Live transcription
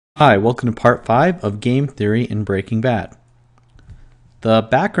Hi, welcome to part 5 of Game Theory in Breaking Bad. The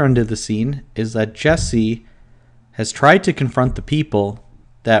background of the scene is that Jesse has tried to confront the people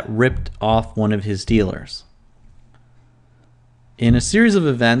that ripped off one of his dealers. In a series of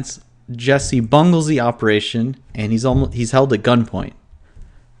events, Jesse bungles the operation and he's held at gunpoint.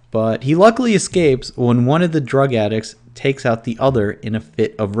 But he luckily escapes when one of the drug addicts takes out the other in a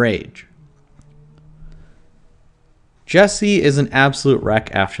fit of rage. Jesse is an absolute wreck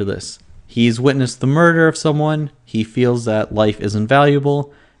after this. He's witnessed the murder of someone, he feels that life isn't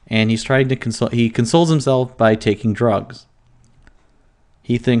valuable, and he's trying to he consoles himself by taking drugs.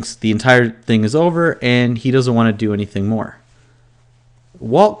 He thinks the entire thing is over and he doesn't want to do anything more.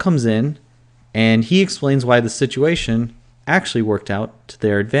 Walt comes in and he explains why the situation actually worked out to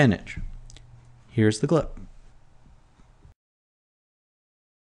their advantage. Here's the clip.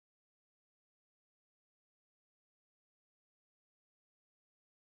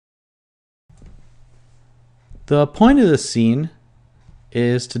 The point of this scene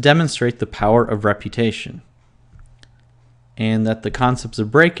is to demonstrate the power of reputation, and that the concepts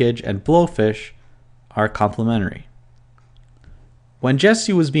of breakage and blowfish are complementary. When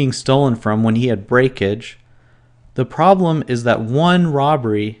Jesse was being stolen from when he had breakage, the problem is that one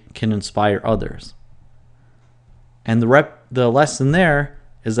robbery can inspire others. And the lesson there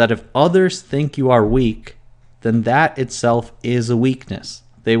is that if others think you are weak, then that itself is a weakness.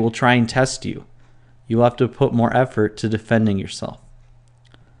 They will try and test you. You'll have to put more effort to defending yourself.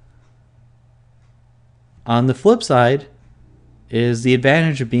 On the flip side is the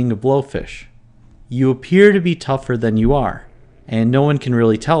advantage of being a blowfish. You appear to be tougher than you are, and no one can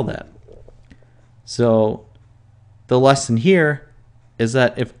really tell that. So the lesson here is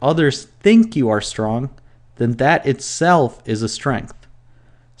that if others think you are strong, then that itself is a strength.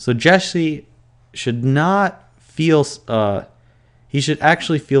 So Jesse should not feel, he should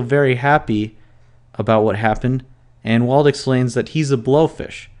actually feel very happy about what happened, and Walt explains that he's a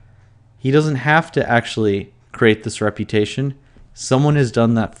blowfish. He doesn't have to actually create this reputation. Someone has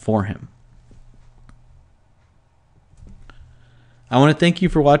done that for him. I want to thank you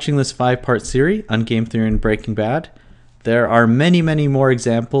for watching this 5-part series on game theory and Breaking Bad. There are many, many more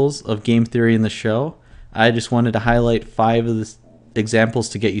examples of game theory in the show. I just wanted to highlight 5 of the examples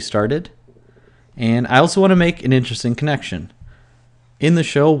to get you started. And I also want to make an interesting connection. In the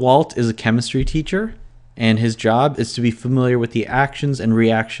show, Walt is a chemistry teacher, and his job is to be familiar with the actions and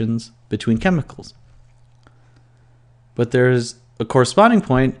reactions between chemicals. But there's a corresponding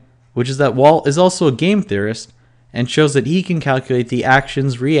point, which is that Walt is also a game theorist and shows that he can calculate the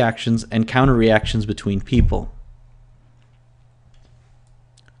actions, reactions, and counter-reactions between people.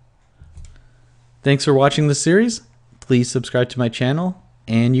 Thanks for watching this series. Please subscribe to my channel,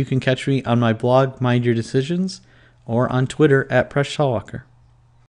 and you can catch me on my blog, Mind Your Decisions, or on Twitter @PreshTallwalker.